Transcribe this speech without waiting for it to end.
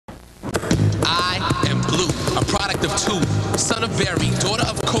I am blue, a product of two. Son of Berry, daughter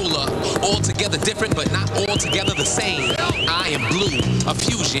of Cola. Altogether different, but not altogether the same. I am blue, a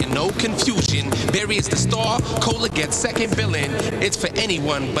fusion, no confusion. Berry is the star, Cola gets second billing. It's for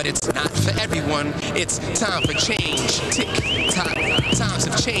anyone, but it's not for everyone. It's time for change. Tick tock, times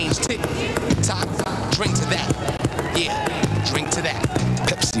have changed. Tick tock, drink to that. Yeah, drink to that.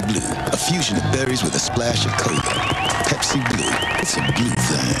 Pepsi Blue, a fusion of berries with a splash of cola. Pepsi Blue, it's a blue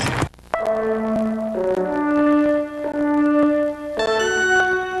thing.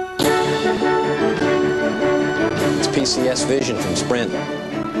 It's PCS Vision from Sprint.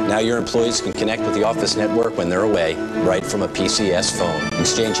 Now your employees can connect with the office network when they're away, right from a PCS phone.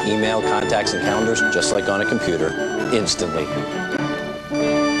 Exchange email, contacts, and calendars just like on a computer, instantly.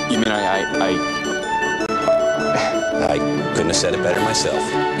 You mean I couldn't have said it better myself.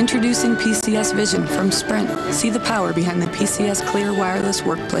 Introducing PCS Vision from Sprint. See the power behind the PCS Clear Wireless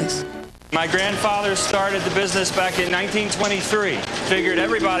Workplace. My grandfather started the business back in 1923. Figured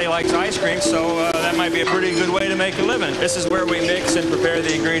everybody likes ice cream, so that might be a pretty good way to make a living. This is where we mix and prepare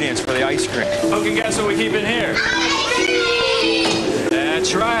the ingredients for the ice cream. Who can guess what we keep in here?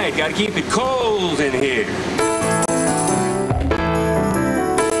 That's right, gotta keep it cold in here.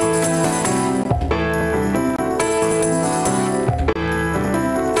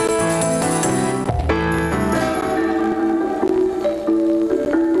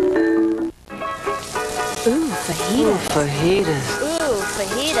 Fajitas. Ooh,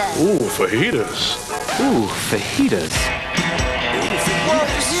 fajitas. Ooh, fajitas. Ooh, fajitas.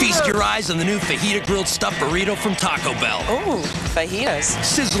 Feast your eyes on the new fajita grilled stuffed burrito from Taco Bell. Ooh, fajitas.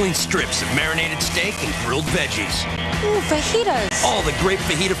 Sizzling strips of marinated steak and grilled veggies. Ooh, fajitas. All the great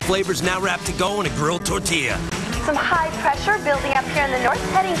fajita flavors now wrapped to go in a grilled tortilla. Some high pressure building up here in the north,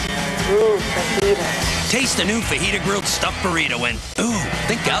 heading. Ooh, fajitas. Taste the new fajita grilled stuffed burrito and, ooh,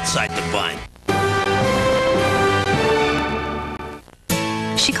 think outside the bun.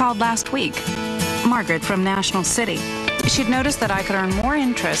 She called last week. Margaret from National City. She'd noticed that I could earn more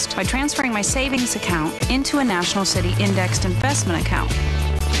interest by transferring my savings account into a National City indexed investment account.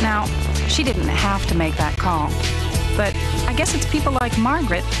 Now, she didn't have to make that call, but I guess it's people like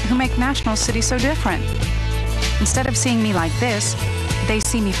Margaret who make National City so different. Instead of seeing me like this, they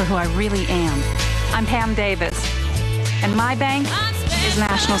see me for who I really am. I'm Pam Davis, and my bank is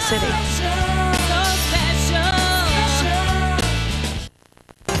National City.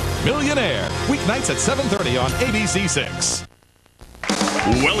 Millionaire, weeknights at 7:30 on ABC 6.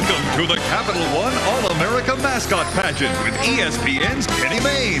 Welcome to the Capital One All-America Mascot Pageant with ESPN's Kenny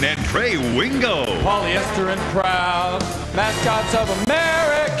Mayne and Trey Wingo. Polyester and proud, mascots of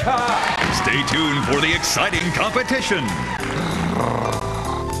America. Stay tuned for the exciting competition.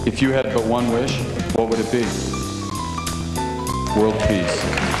 If you had but one wish, what would it be? World peace.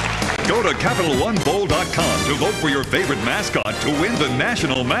 Go to CapitalOneBowl.com to vote for your favorite mascot to win the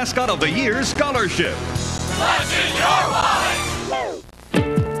National Mascot of the Year scholarship. What's in your wallet?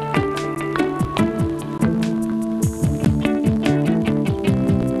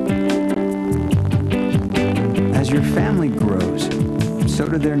 As your family grows, so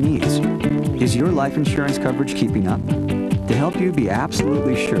do their needs. Is your life insurance coverage keeping up? To help you be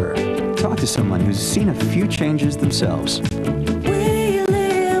absolutely sure, talk to someone who's seen a few changes themselves.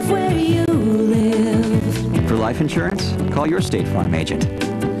 For life insurance, call your State Farm agent.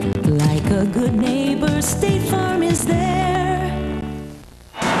 Like a good neighbor, State Farm is there.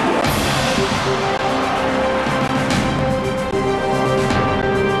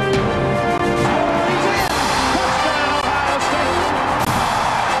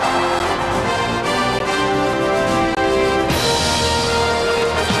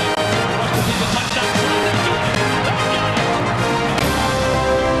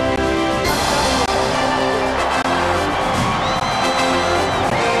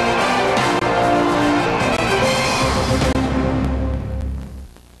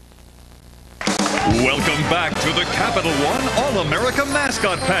 Welcome back to the Capital One All-America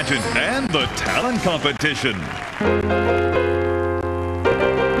Mascot Pageant and the Talent Competition.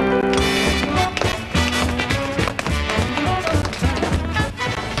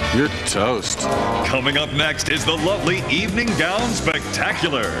 You're toast. Coming up next is the lovely Evening Gown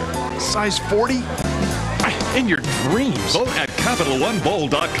Spectacular. Size 40? In your dreams. Vote at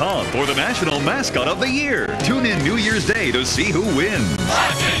CapitalOneBowl.com for the National Mascot of the Year. Tune in New Year's Day to see who wins.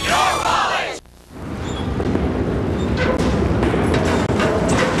 What's in your wallet?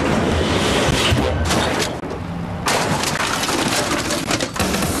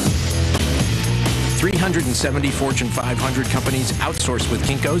 .370 Fortune 500 companies outsource with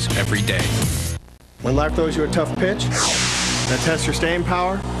Kinko's every day. When life throws you a tough pitch that tests your staying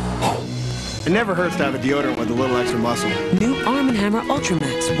power, It never hurts to have a deodorant with a little extra muscle. New Arm & Hammer Ultra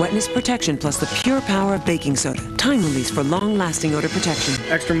Max Wetness Protection plus the pure power of baking soda. Time release for long-lasting odor protection.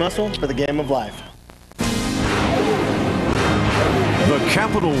 Extra muscle for the game of life. The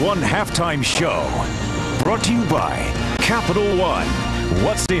Capital One Halftime Show. Brought to you by Capital One.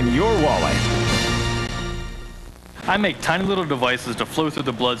 What's in your wallet? I make tiny little devices to flow through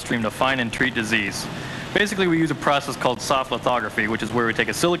the bloodstream to find and treat disease. Basically, we use a process called soft lithography, which is where we take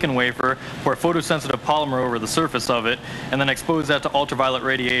a silicon wafer, pour a photosensitive polymer over the surface of it, and then expose that to ultraviolet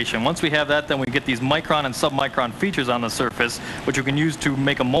radiation. Once we have that, then we get these micron and submicron features on the surface, which we can use to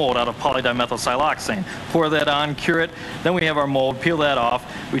make a mold out of polydimethylsiloxane. Pour that on, cure it, then we have our mold, peel that off.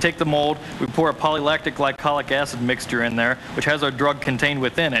 We take the mold, we pour a polylactic glycolic acid mixture in there, which has our drug contained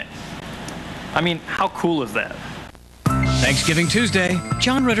within it. I mean, how cool is that? Thanksgiving Tuesday,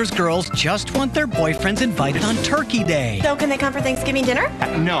 John Ritter's girls just want their boyfriends invited on Turkey Day. So can they come for Thanksgiving dinner?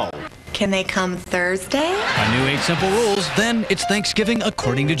 No. Can they come Thursday? A new 8 simple rules, then it's Thanksgiving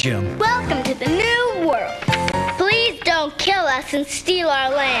according to Jim. Welcome to the new world. Please don't kill us and steal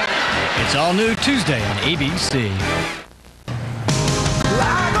our land. It's all new Tuesday on ABC.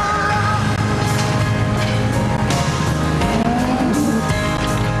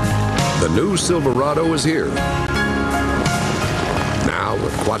 The new Silverado is here. Now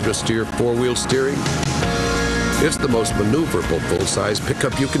with quadra-steer four-wheel steering, it's the most maneuverable full-size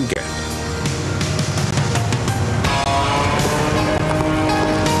pickup you can get.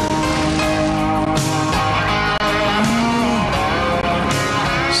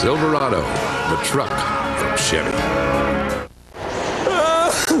 Silverado, the truck from Chevy.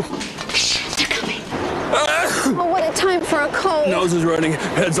 Oh, what a time for a cold. Nose is running,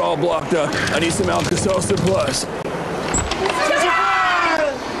 head's all blocked up. I need some Alka-Seltzer Plus.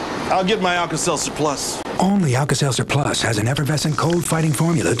 I'll get my Alka-Seltzer Plus. Only Alka-Seltzer Plus has an effervescent cold-fighting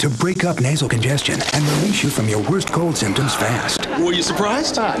formula to break up nasal congestion and release you from your worst cold symptoms fast. Were you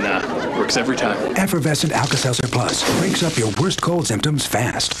surprised? Nah. Works every time. Effervescent Alka-Seltzer Plus breaks up your worst cold symptoms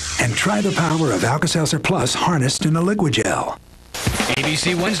fast. And try the power of Alka-Seltzer Plus harnessed in a liquid gel.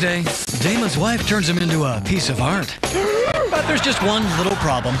 ABC Wednesday, Damon's wife turns him into a piece of art. But there's just one little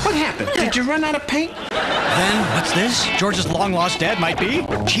problem. What happened? Did you run out of paint? Then, what's this? George's long-lost dad might be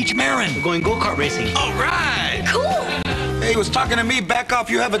Cheech Marin. We're going go-kart racing. All right. Cool. Hey, he was talking to me. Back off.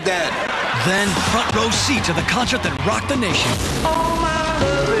 You have a dad. Then, front row seat to the concert that rocked the nation.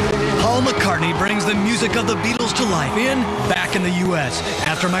 Paul McCartney brings the music of the Beatles to life in Back in the U.S.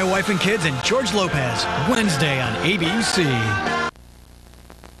 After My Wife and Kids and George Lopez. Wednesday on ABC.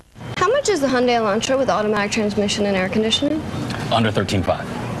 How much is the Hyundai Elantra with automatic transmission and air conditioning? Under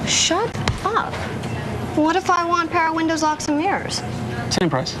 $13,500. Shut up. What if I want power windows, locks, and mirrors? Same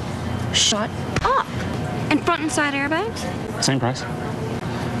price. Shut up. And front and side airbags? Same price.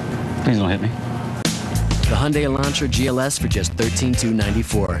 Please don't hit me. The Hyundai Elantra GLS for just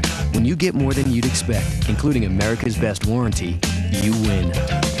 $13,294. When you get more than you'd expect, including America's best warranty, you win.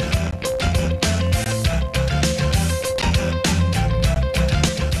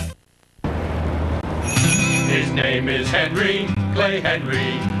 His name is Henry, Clay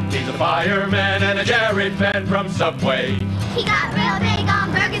Henry. He's a fireman and a Jared fan from Subway. He got real big on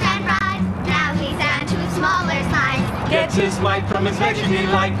burgers and fries. Now he's down to smaller size. Gets his light from his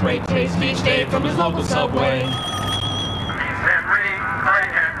veggie like great taste each day from his local Subway.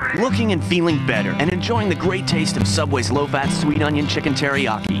 Looking and feeling better and enjoying the great taste of Subway's low-fat sweet onion chicken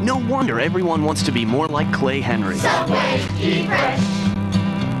teriyaki. No wonder everyone wants to be more like Clay Henry. Subway, eat fresh.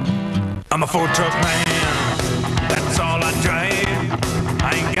 I'm a food truck man. That's all I drive.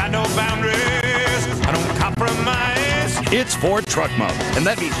 I ain't got no boundaries. I don't compromise. It's Ford Truck Month, and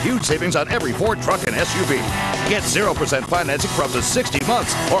that means huge savings on every Ford truck and SUV. Get 0% financing for up to 60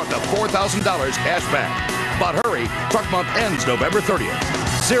 months or up to $4,000 cash back. But hurry, Truck Month ends November 30th.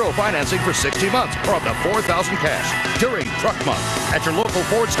 Zero financing for 60 months or up to $4,000 cash during Truck Month at your local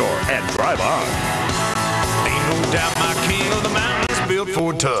Ford store and drive on. Ain't no doubt my king of the mountains built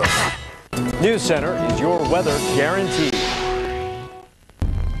Ford tough. News Center is your weather guarantee.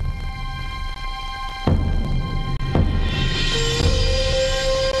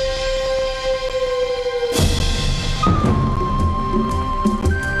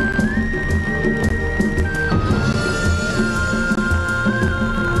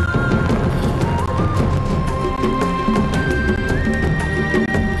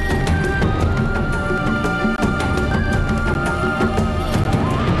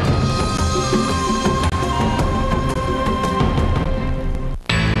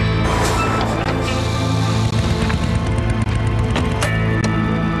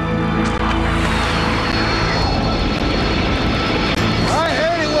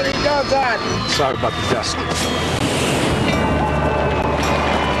 that? Sorry about the dust.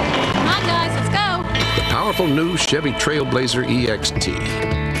 Come on, guys, let's go. The powerful new Chevy Trailblazer EXT.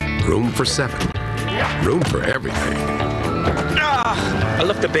 Room for 7. Room for everything. I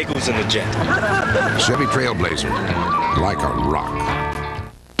left the bagels in the jet. Chevy Trailblazer, like a rock.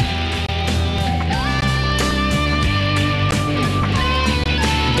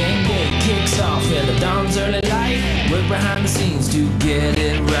 Bang day kicks off in the dawn's early light. Work behind the scenes to get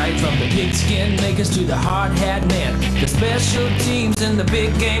it right. From the pigskin makers to the hard hat man, the special teams and the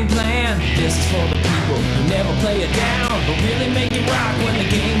big game plan. This is for the people who never play it down, but really make it rock when the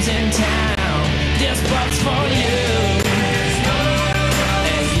game's in town. This spot's for you.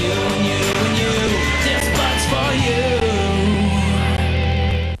 And you and you and you. This spot's for you.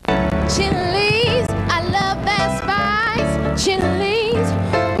 Chili's, I love that spice. Chili's,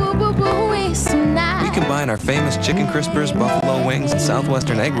 boo boo boo, it's so nice. We combine our famous chicken crispers, buffalo wings, and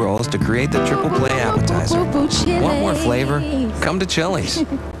southwestern egg rolls to create the triple play appetizer. Want more flavor? Come to Chili's.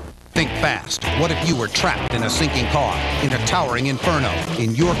 Think fast. What if you were trapped in a sinking car, in a towering inferno,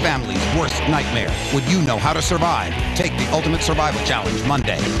 in your family's worst nightmare? Would you know how to survive? Take the Ultimate Survival Challenge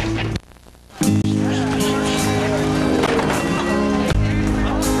Monday.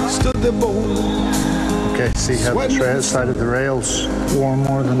 Stood there bold. Okay, see how the side of the rails wore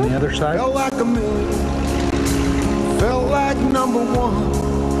more than the other side? Felt like a million. Felt like number one.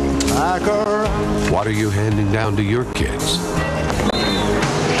 Like a... What are you handing down to your kids?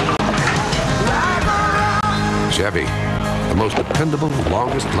 Chevy, the most dependable,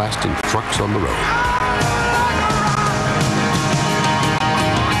 longest-lasting trucks on the road.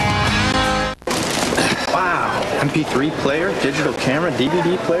 Wow, MP3 player, digital camera,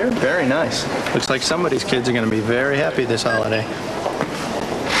 DVD player, very nice. Looks like somebody's kids are going to be very happy this holiday.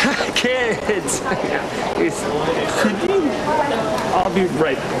 Kids! I'll be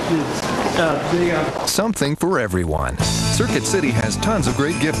right. Something for everyone. Circuit City has tons of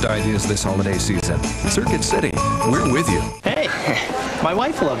great gift ideas this holiday season. Circuit City, we're with you. Hey, my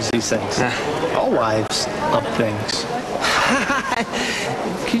wife loves these things. All wives love things.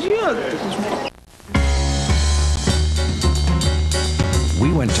 Could you...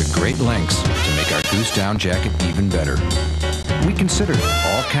 We went to great lengths to make our Goose Down jacket even better. We considered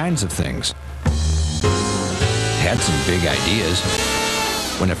all kinds of things. Had some big ideas,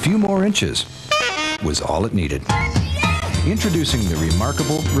 when a few more inches was all it needed. Introducing the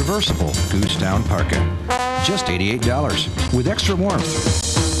remarkable, reversible Goose Down Parka. Just $88, with extra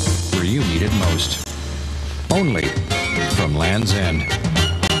warmth, where you need it most. Only from Land's End.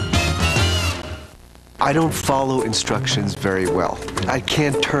 I don't follow instructions very well. I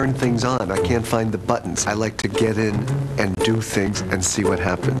can't turn things on. I can't find the buttons. I like to get in and do things and see what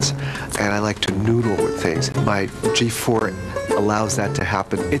happens. And I like to noodle with things. My G4 allows that to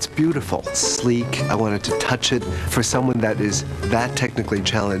happen. It's beautiful, sleek. I wanted to touch it. For someone that is that technically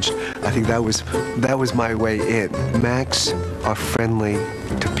challenged, I think that was my way in. Macs are friendly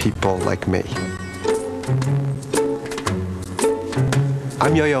to people like me.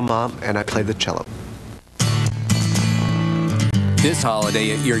 I'm Yo-Yo Mom, and I play the cello. This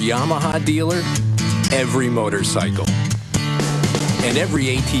holiday at your Yamaha dealer, every motorcycle and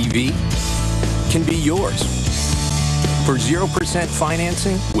every ATV can be yours for 0%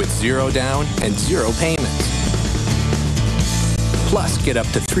 financing with 0 down and 0 payments. Plus, get up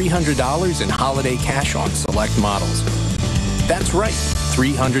to $300 in holiday cash on select models. That's right,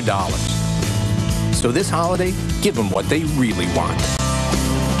 $300. So this holiday, give them what they really want.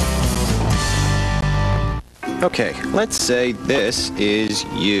 Okay, let's say this is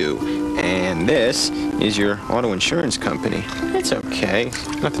you, and this is your auto insurance company. It's okay,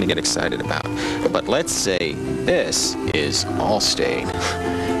 nothing to get excited about. But let's say this is Allstate.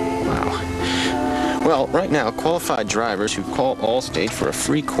 Wow. Well, right now, qualified drivers who call Allstate for a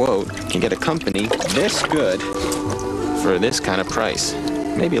free quote can get a company this good for this kind of price,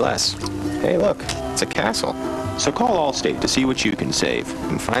 maybe less. Hey, look, it's a castle. So call Allstate to see what you can save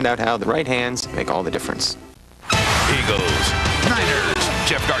and find out how the right hands make all the difference. Eagles, Niners,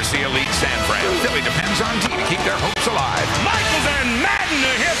 Jeff Garcia leads San Fran. Philly depends on T to keep their hopes alive. Michaels and Madden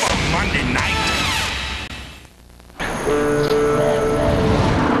are here for Monday night.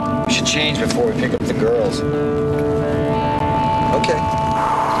 We should change before we pick up the girls. Okay.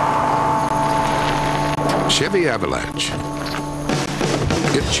 Chevy Avalanche.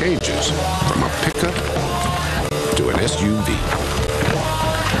 It changes from a pickup to an SUV.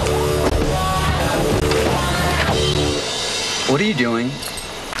 What are you doing?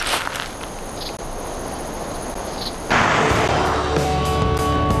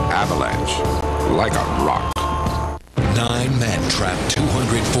 Avalanche, like a rock. 9 men trapped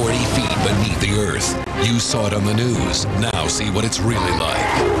 240 40 feet beneath the earth. You saw it on the news. Now see what it's really like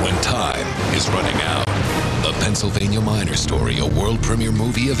when time is running out. The Pennsylvania Miner Story, a world premiere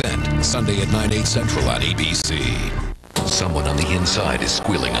movie event, Sunday at 9/8 Central on ABC. Someone on the inside is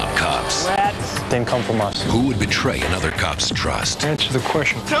squealing on cops. Rats didn't come from us. Who would betray another cop's trust? Answer the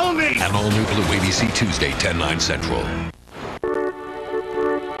question. Tell me! An all-new Blue ABC Tuesday, 10/9 Central.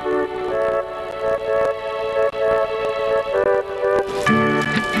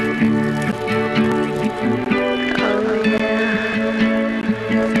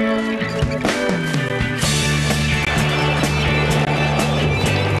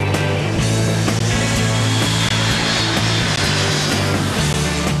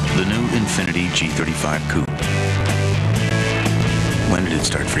 G35 Coupe. When did it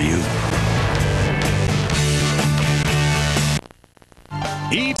start for you?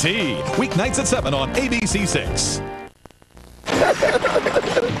 E.T. Weeknights at 7 on ABC 6.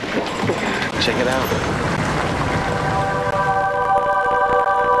 Check it out.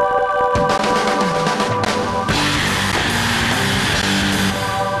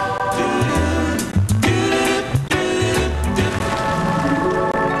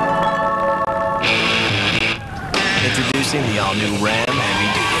 Introducing the all-new Ram Heavy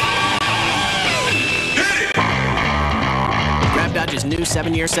Duty. Grab Dodge's new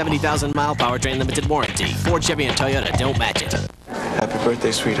 7-year, 70,000-mile powertrain limited warranty. Ford, Chevy, and Toyota don't match it. Happy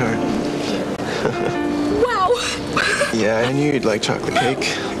birthday, sweetheart. Wow. Yeah, I knew you'd like chocolate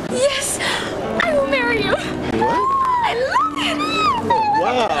cake. Yes, I will marry you. What? I love it.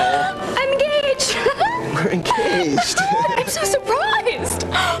 Wow. I'm engaged. We're engaged. I'm so surprised.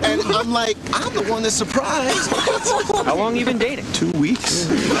 And I'm like, I'm the one that's surprised. How long you been dating? 2 weeks.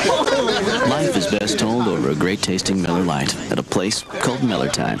 Life is best told over a great-tasting Miller Lite at a place called Miller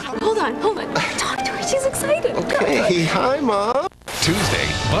Time. Hold on. Talk to her. She's excited. Hey, hi, Mom. Tuesday,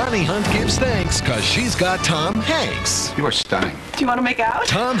 Bonnie Hunt gives thanks because she's got Tom Hanks. You are stunning. Do you want to make out?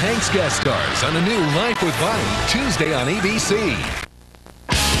 Tom Hanks guest stars on a new Life with Bonnie, Tuesday on ABC.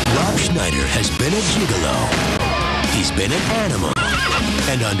 Rob Schneider has been a gigolo. He's been an animal.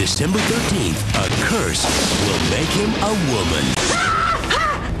 And on December 13th, a curse will make him a woman.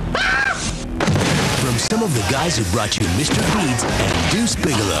 From some of the guys who brought you Mr. Deeds and Deuce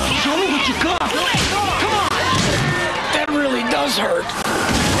Bigelow. Show me what you got. Come on. That really does hurt.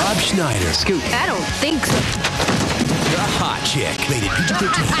 Rob Schneider. Scoop. I don't think so. The hot chick. Rated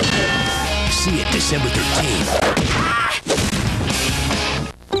PG-13. See it December 13th.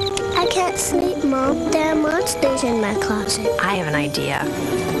 I can't sleep, Mom. There are monsters in my closet. I have an idea.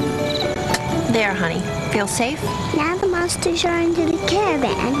 There, honey. Feel safe? Now the monsters are into the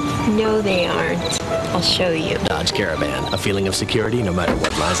caravan. No, they aren't. I'll show you. Dodge Caravan. A feeling of security no matter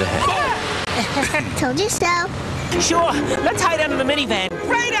what lies ahead. Told you so. Sure. Let's hide under the minivan.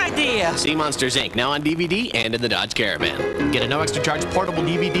 Great idea. See Monsters, Inc. now on DVD and in the Dodge Caravan. Get a no extra charge portable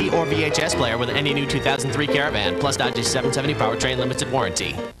DVD or VHS player with any new 2003 Caravan, plus Dodge's 770 powertrain limited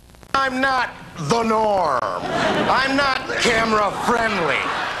warranty. I'm not the norm. I'm not camera friendly.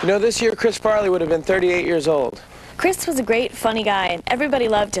 You know, this year Chris Farley would have been 38 years old. Chris was a great, funny guy, and everybody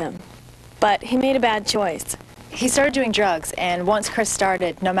loved him. But he made a bad choice. He started doing drugs, and once Chris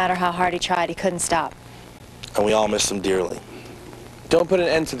started, no matter how hard he tried, he couldn't stop. And we all miss him dearly. Don't put an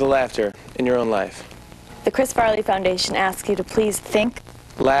end to the laughter in your own life. The Chris Farley Foundation asks you to please think,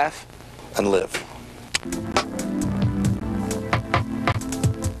 laugh, and live.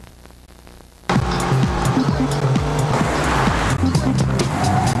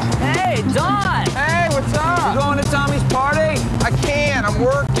 Hey, Don! Hey, what's up? You going to Tommy's party? I can't, I'm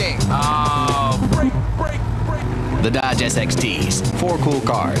working. Oh, break. The Dodge SXTs. 4 cool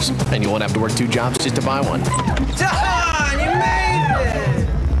cars. And you won't have to work 2 jobs just to buy one. Don, you made it!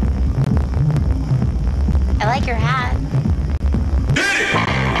 I like your hat.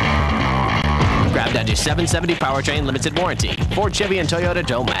 Grab Dodge's 770 powertrain limited warranty. Ford, Chevy, and Toyota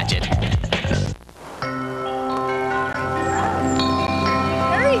don't match it.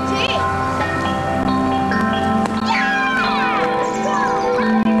 Hurry, Jake!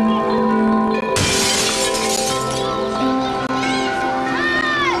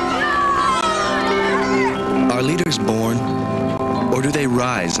 Are leaders born, or do they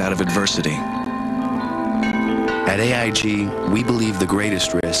rise out of adversity? At AIG, we believe the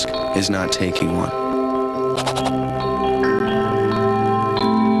greatest risk is not taking one.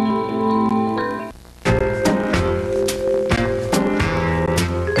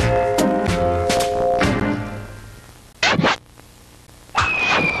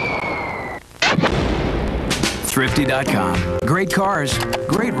 Thrifty.com. Great cars,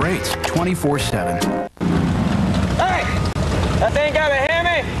 great rates, 24/7. Hey! That thing got a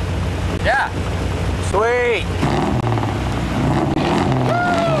hammy? Yeah. Sweet.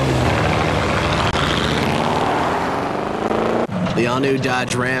 The all-new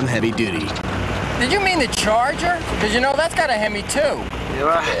Dodge Ram Heavy Duty. Did you mean the Charger? Because, you know, that's got a Hemi, too.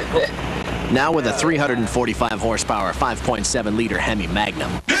 Now with a 345 horsepower, 5.7-liter Hemi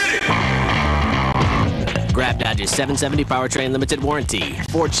Magnum. Grab Dodge's 770 powertrain limited warranty.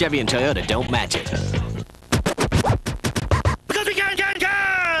 Ford, Chevy, and Toyota don't match it. Because we can!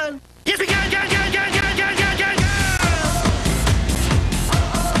 Yes, we can!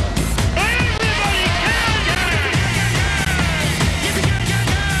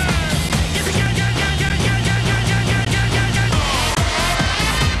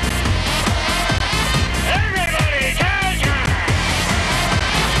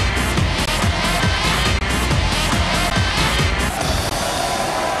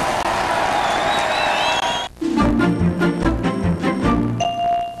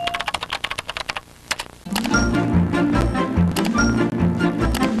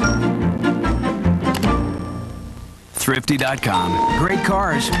 Thrifty.com. Great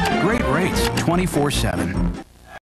cars, great rates, 24/7.